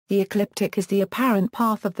The ecliptic is the apparent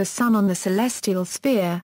path of the Sun on the celestial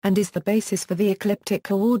sphere, and is the basis for the ecliptic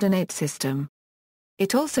coordinate system.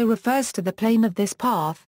 It also refers to the plane of this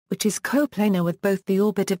path, which is coplanar with both the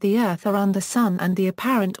orbit of the Earth around the Sun and the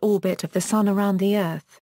apparent orbit of the Sun around the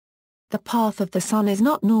Earth. The path of the Sun is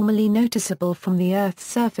not normally noticeable from the Earth's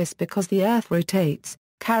surface because the Earth rotates,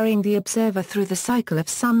 carrying the observer through the cycle of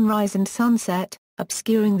sunrise and sunset,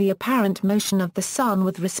 obscuring the apparent motion of the Sun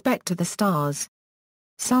with respect to the stars.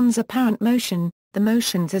 Sun's apparent motion, the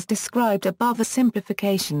motions as described above are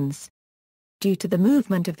simplifications. Due to the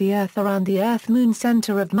movement of the Earth around the Earth-Moon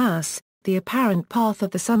center of mass, the apparent path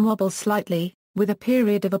of the Sun wobbles slightly, with a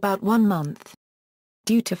period of about 1 month.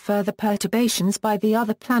 Due to further perturbations by the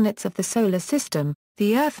other planets of the Solar System,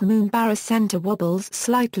 the Earth-Moon barycenter wobbles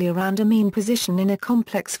slightly around a mean position in a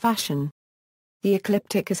complex fashion. The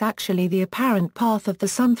ecliptic is actually the apparent path of the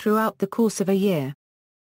Sun throughout the course of a year.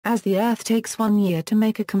 As the Earth takes 1 year to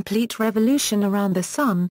make a complete revolution around the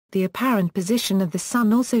Sun, the apparent position of the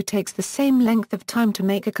Sun also takes the same length of time to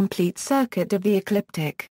make a complete circuit of the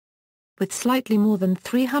ecliptic. With slightly more than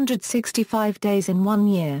 365 days in 1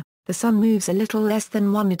 year, the Sun moves a little less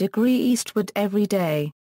than 1 degree eastward every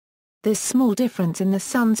day. This small difference in the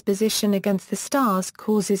Sun's position against the stars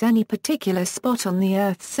causes any particular spot on the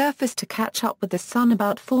Earth's surface to catch up with the Sun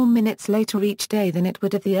about 4 minutes later each day than it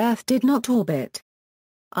would if the Earth did not orbit.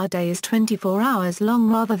 Our day is 24 hours long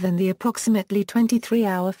rather than the approximately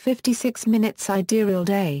 23-hour 56-minute sidereal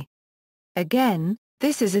day. Again,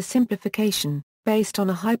 this is a simplification, based on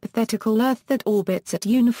a hypothetical Earth that orbits at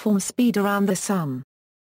uniform speed around the Sun.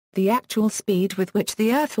 The actual speed with which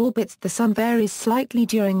the Earth orbits the Sun varies slightly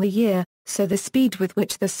during the year, so the speed with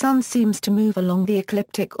which the Sun seems to move along the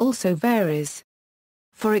ecliptic also varies.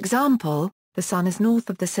 For example, the Sun is north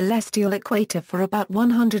of the celestial equator for about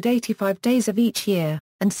 185 days of each year,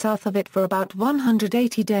 and south of it for about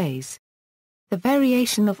 180 days. The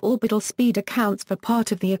variation of orbital speed accounts for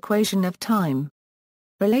part of the equation of time.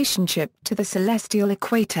 Relationship to the celestial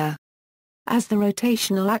equator. As the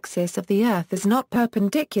rotational axis of the Earth is not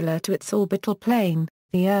perpendicular to its orbital plane,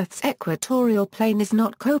 the Earth's equatorial plane is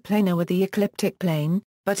not coplanar with the ecliptic plane,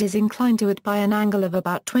 but is inclined to it by an angle of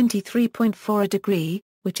about 23.4 degree,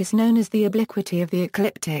 which is known as the obliquity of the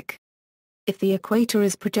ecliptic. If the equator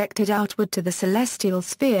is projected outward to the celestial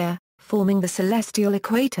sphere, forming the celestial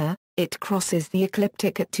equator, it crosses the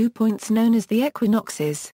ecliptic at 2 points known as the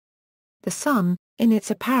equinoxes. The Sun, in its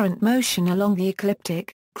apparent motion along the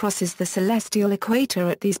ecliptic, crosses the celestial equator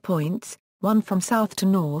at these points, one from south to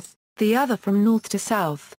north, the other from north to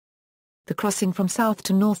south. The crossing from south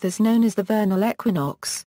to north is known as the vernal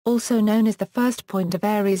equinox, also known as the first point of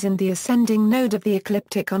Aries and the ascending node of the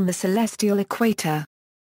ecliptic on the celestial equator.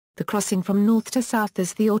 The crossing from north to south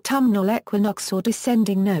is the autumnal equinox or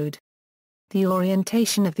descending node. The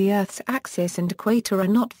orientation of the Earth's axis and equator are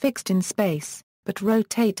not fixed in space, but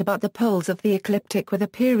rotate about the poles of the ecliptic with a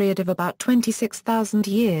period of about 26,000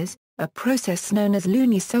 years, a process known as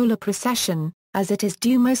lunisolar precession, as it is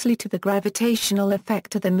due mostly to the gravitational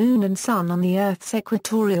effect of the Moon and Sun on the Earth's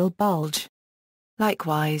equatorial bulge.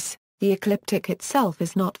 Likewise, the ecliptic itself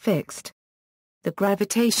is not fixed. The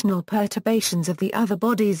gravitational perturbations of the other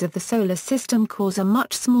bodies of the Solar System cause a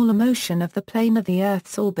much smaller motion of the plane of the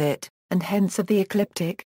Earth's orbit, and hence of the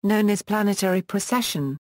ecliptic, known as planetary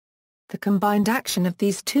precession. The combined action of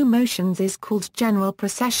these two motions is called general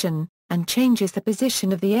precession, and changes the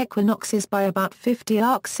position of the equinoxes by about 50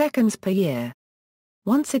 arcseconds per year.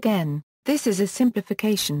 Once again, this is a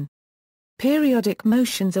simplification. Periodic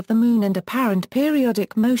motions of the Moon and apparent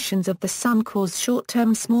periodic motions of the Sun cause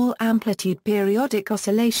short-term small-amplitude periodic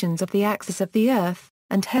oscillations of the axis of the Earth,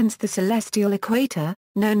 and hence the celestial equator,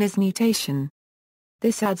 known as nutation.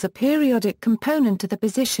 This adds a periodic component to the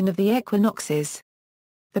position of the equinoxes.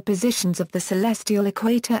 The positions of the celestial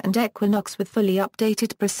equator and equinox with fully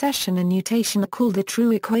updated precession and nutation are called the true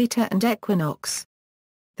equator and equinox.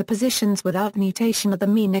 The positions without nutation are the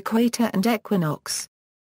mean equator and equinox.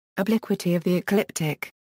 Obliquity of the ecliptic.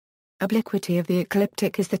 Obliquity of the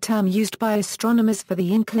ecliptic is the term used by astronomers for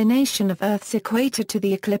the inclination of Earth's equator to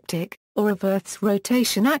the ecliptic, or of Earth's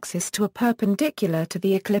rotation axis to a perpendicular to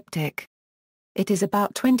the ecliptic. It is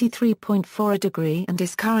about 23.4 degree and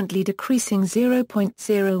is currently decreasing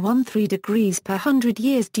 0.013 degrees per 100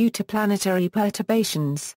 years due to planetary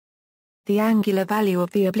perturbations. The angular value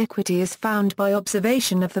of the obliquity is found by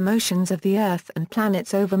observation of the motions of the Earth and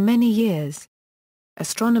planets over many years.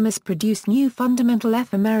 Astronomers produce new fundamental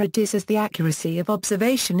ephemerides as the accuracy of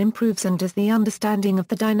observation improves and as the understanding of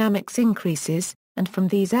the dynamics increases, and from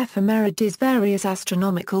these ephemerides various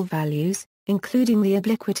astronomical values, including the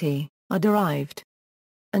obliquity, are derived.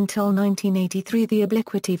 Until 1983 the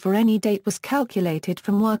obliquity for any date was calculated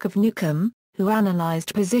from work of Newcomb, who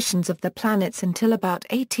analyzed positions of the planets until about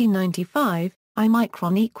 1895. I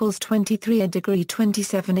micron equals 23 a degree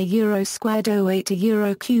 27 a euro squared 08 a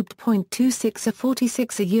euro cubed 0.26 a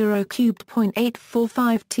 46 a euro cubed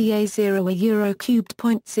 0.845 ta 0 a euro cubed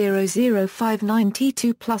 0.0059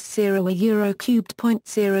 t2 plus 0 a euro cubed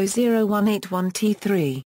 0.00181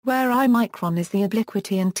 t3, where I micron is the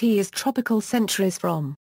obliquity and t is tropical centuries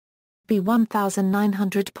from B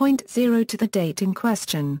 1900.0 to the date in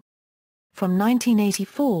question. From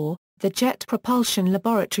 1984, the Jet Propulsion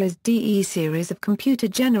Laboratory's DE series of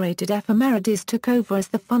computer-generated ephemerides took over as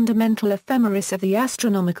the fundamental ephemeris of the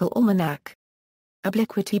Astronomical Almanac.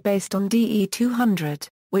 Obliquity based on DE 200,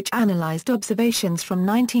 which analyzed observations from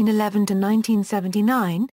 1911 to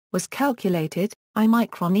 1979, was calculated. I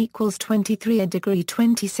micron equals 23 a degree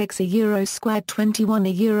 26 a euro squared 21 a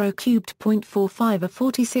euro cubed 0.45 a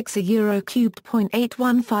 46 a euro cubed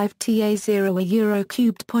 0.815 ta 0 a euro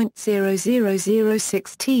cubed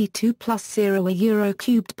 0.0006 t2 plus 0 a euro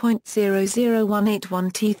cubed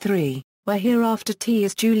 0.00181 t3, where hereafter t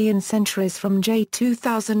is Julian centuries from J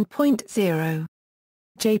 2000.0.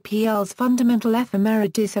 JPL's fundamental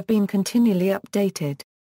ephemerides have been continually updated.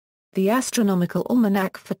 The Astronomical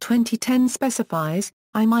Almanac for 2010 specifies,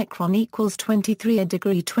 I micron equals 23 a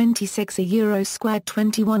degree 26 a euro squared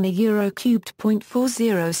 21 a euro cubed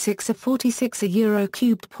 0.406 a 46 a euro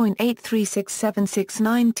cubed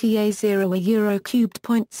 0.8367669 ta 0 a euro cubed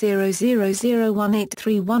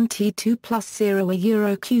 0.00018331 t2 plus 0 a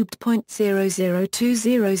euro cubed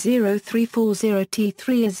 0.00200340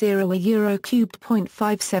 t3 a 0 a euro cubed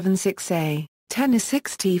 0.576 a 10 a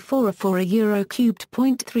 6 t4 a 4 a euro cubed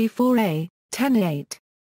 0.34 a 10 a 8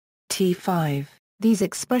 t5. These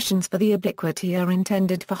expressions for the obliquity are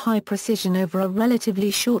intended for high precision over a relatively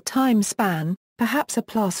short time span, perhaps a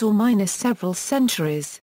plus or minus several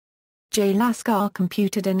centuries. J. Laskar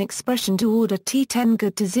computed an expression to order T10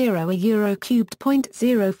 good to 0 a euro cubed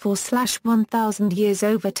 0.04/1000 years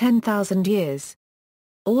over 10,000 years.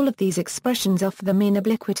 All of these expressions offer the mean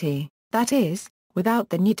obliquity, that is, without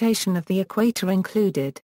the nutation of the equator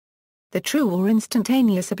included. The true or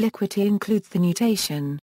instantaneous obliquity includes the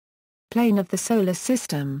nutation. Plane of the Solar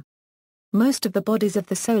System. Most of the bodies of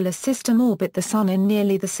the Solar System orbit the Sun in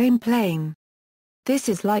nearly the same plane. This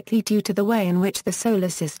is likely due to the way in which the Solar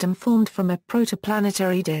System formed from a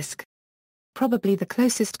protoplanetary disk. Probably the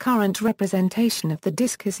closest current representation of the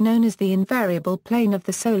disk is known as the invariable plane of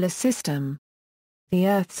the Solar System. The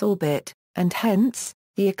Earth's orbit, and hence,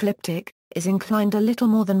 the ecliptic, is inclined a little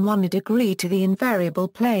more than 1 degree to the invariable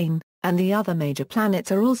plane, and the other major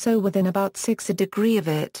planets are also within about 6 degree of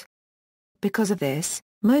it. Because of this,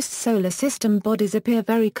 most solar system bodies appear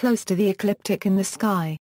very close to the ecliptic in the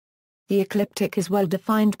sky. The ecliptic is well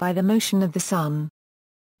defined by the motion of the Sun.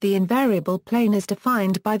 The invariable plane is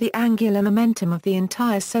defined by the angular momentum of the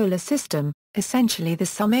entire solar system, essentially the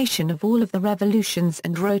summation of all of the revolutions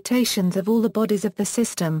and rotations of all the bodies of the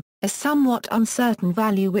system, a somewhat uncertain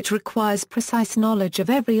value which requires precise knowledge of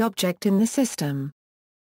every object in the system.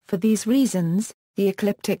 For these reasons, the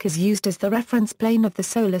ecliptic is used as the reference plane of the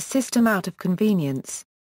solar system out of convenience.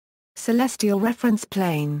 Celestial reference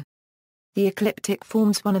plane. The ecliptic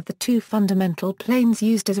forms one of the two fundamental planes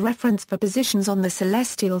used as reference for positions on the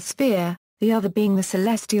celestial sphere, the other being the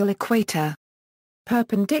celestial equator.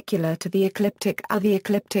 Perpendicular to the ecliptic are the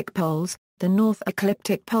ecliptic poles, the north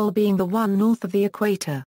ecliptic pole being the one north of the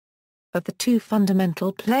equator. Of the two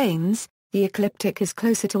fundamental planes, the ecliptic is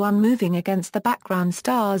closer to one moving against the background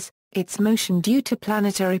stars, its motion due to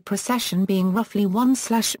planetary precession being roughly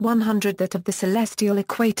 1/100 that of the celestial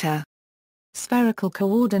equator. Spherical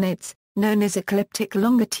coordinates, known as ecliptic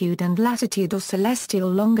longitude and latitude or celestial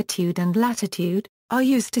longitude and latitude, are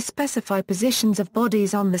used to specify positions of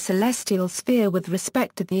bodies on the celestial sphere with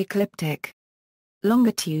respect to the ecliptic.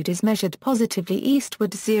 Longitude is measured positively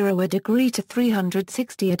eastward 0 degree to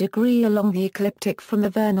 360 degree along the ecliptic from the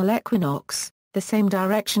vernal equinox, the same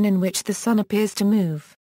direction in which the Sun appears to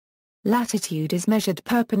move. Latitude is measured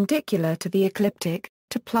perpendicular to the ecliptic,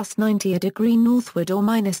 to plus 90 degree northward or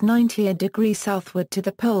minus 90 degree southward to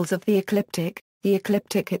the poles of the ecliptic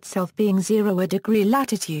itself being 0 degree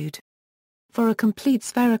latitude. For a complete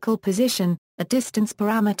spherical position, a distance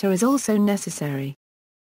parameter is also necessary.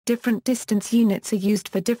 Different distance units are used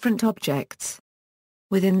for different objects.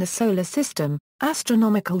 Within the solar system,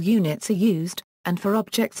 astronomical units are used, and for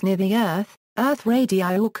objects near the Earth, Earth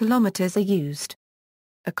radii or kilometers are used.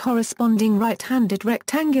 A corresponding right-handed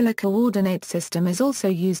rectangular coordinate system is also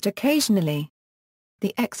used occasionally.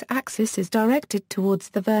 The x-axis is directed towards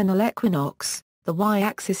the vernal equinox, the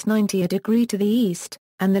y-axis 90 degree to the east,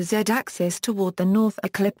 and the z-axis toward the north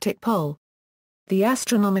ecliptic pole. The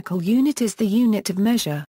astronomical unit is the unit of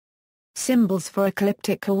measure. Symbols for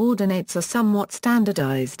ecliptic coordinates are somewhat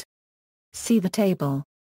standardized. See the table.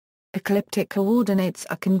 Ecliptic coordinates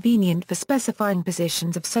are convenient for specifying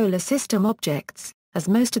positions of solar system objects, as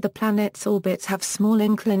most of the planet's orbits have small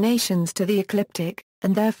inclinations to the ecliptic,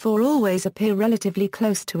 and therefore always appear relatively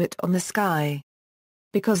close to it on the sky.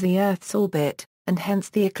 Because the Earth's orbit, and hence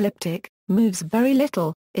the ecliptic, moves very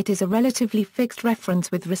little, it is a relatively fixed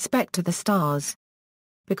reference with respect to the stars.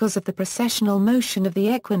 Because of the precessional motion of the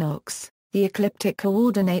equinox, the ecliptic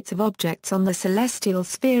coordinates of objects on the celestial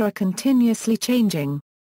sphere are continuously changing.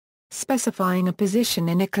 Specifying a position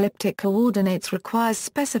in ecliptic coordinates requires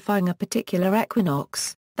specifying a particular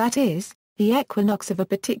equinox, that is, the equinox of a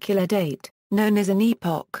particular date, known as an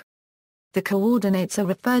epoch. The coordinates are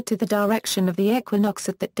referred to the direction of the equinox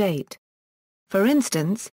at that date. For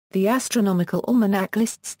instance, the astronomical almanac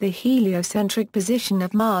lists the heliocentric position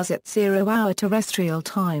of Mars at 0-hour terrestrial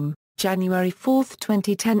time, January 4,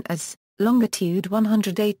 2010 as longitude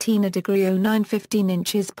 118 degree 0915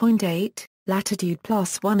 inches .8, latitude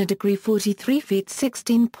 +1 degree 43 feet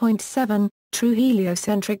 16.7, true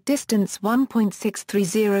heliocentric distance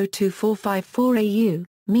 1.63024454 AU,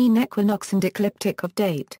 mean equinox and ecliptic of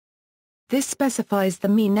date. This specifies the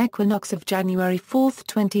mean equinox of January 4,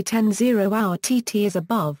 2010 0-hour TT as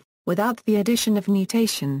above, without the addition of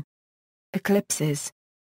nutation. Eclipses.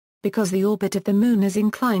 Because the orbit of the Moon is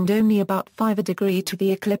inclined only about 5 degree to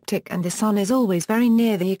the ecliptic and the Sun is always very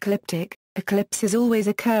near the ecliptic, eclipses always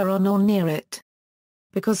occur on or near it.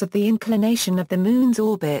 Because of the inclination of the Moon's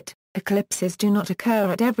orbit, eclipses do not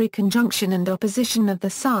occur at every conjunction and opposition of the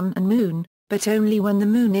Sun and Moon, but only when the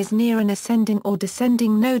Moon is near an ascending or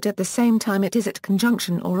descending node at the same time it is at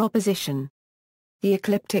conjunction or opposition. The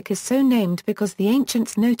ecliptic is so named because the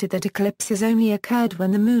ancients noted that eclipses only occurred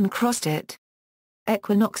when the Moon crossed it.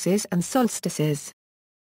 Equinoxes and solstices.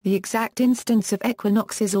 The exact instance of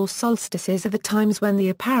equinoxes or solstices are the times when the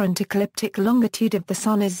apparent ecliptic longitude of the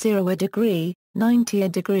Sun is 0 degree, 90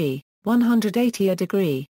 degree, 180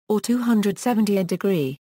 degree, or 270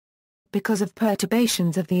 degree. Because of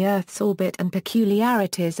perturbations of the Earth's orbit and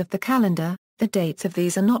peculiarities of the calendar, the dates of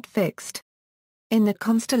these are not fixed. In the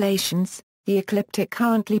constellations, the ecliptic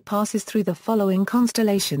currently passes through the following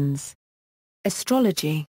constellations.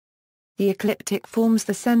 Astrology. The ecliptic forms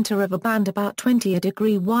the center of a band about 20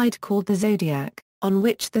 degree wide called the zodiac, on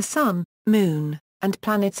which the Sun, Moon, and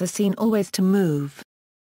planets are seen always to move.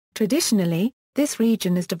 Traditionally, this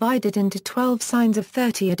region is divided into 12 signs of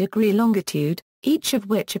 30 degree longitude, each of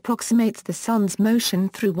which approximates the Sun's motion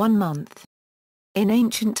through 1 month. In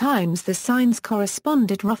ancient times the signs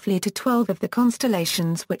corresponded roughly to 12 of the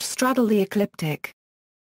constellations which straddle the ecliptic.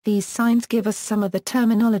 These signs give us some of the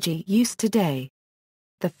terminology used today.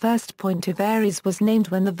 The first point of Aries was named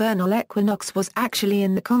when the vernal equinox was actually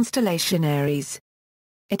in the constellation Aries.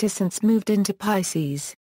 It has since moved into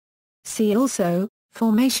Pisces. See also,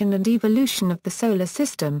 formation and evolution of the solar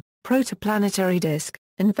system, protoplanetary disk,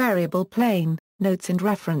 and variable plane. Notes and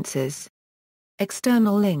references.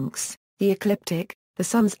 External links: The Ecliptic, the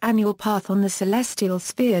Sun's annual path on the celestial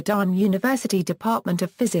sphere. Durham University Department of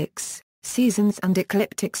Physics, Seasons and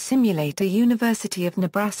Ecliptic Simulator. University of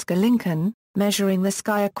Nebraska-Lincoln, Measuring the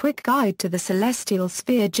Sky. A Quick Guide to the Celestial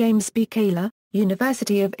Sphere. James B. Kaler,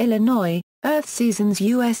 University of Illinois, Earth Seasons.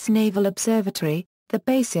 U.S. Naval Observatory, The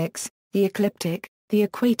Basics, the Ecliptic, the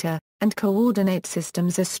Equator, and Coordinate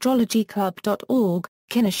Systems. AstrologyClub.org,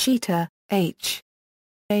 Kinoshita, H.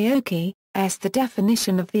 Aoki, S. The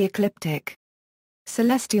Definition of the Ecliptic.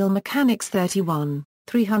 Celestial Mechanics 31,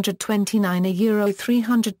 329 Euro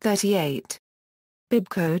 338.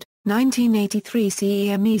 Bibcode, 1983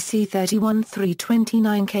 CEMEC 31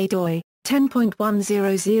 329 KDOI,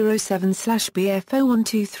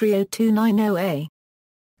 10.1007/BF01230290A.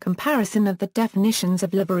 Comparison of the definitions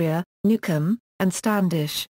of Leverrier, Newcomb, and Standish.